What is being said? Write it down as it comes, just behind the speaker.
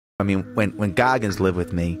I mean, when Goggins lived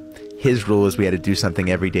with me, his rule was we had to do something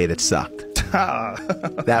every day that sucked.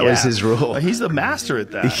 That was his rule. He's the master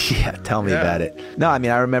at that. Yeah, tell me about it. No, I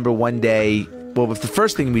mean, I remember one day, well, the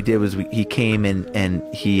first thing we did was he came in and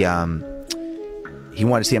he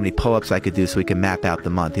wanted to see how many pull-ups I could do so he could map out the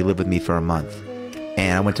month. He lived with me for a month.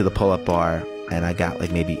 And I went to the pull-up bar and I got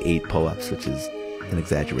like maybe 8 pull-ups, which is an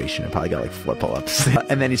exaggeration. I probably got like 4 pull-ups.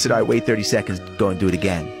 And then he said, all right, wait 30 seconds, go and do it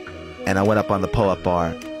again. And I went up on the pull-up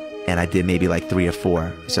bar and I did maybe like 3 or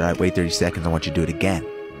 4. He said, all right, wait 30 seconds, I want you to do it again.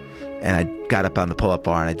 And I got up on the pull-up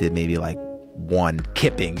bar and I did maybe like 1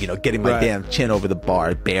 kipping, you know, getting my damn chin over the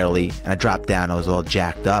bar barely. And I dropped down, I was all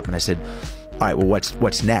jacked up, and I said, all right, well,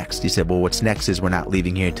 what's next? He said, well, what's next is we're not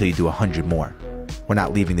leaving here until you do 100 more. We're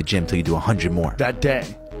not leaving the gym until you do 100 more. That day?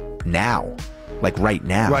 Now. Like right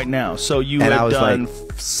now. Right now. So you had done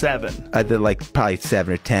like, 7. I did like probably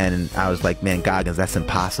 7 or 10, and I was like, man, Goggins, that's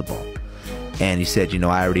impossible. And he said, you know,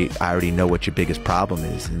 I already know what your biggest problem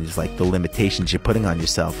is. And he's like, the limitations you're putting on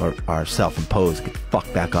yourself are self-imposed. Get the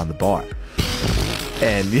fuck back on the bar.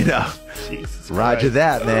 And, you know, Roger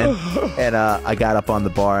that, man. And I got up on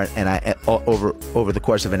the bar, and I over the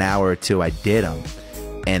course of an hour or 2, I did them.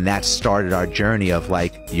 And that started our journey of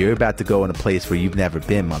like, you're about to go in a place where you've never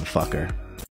been, motherfucker.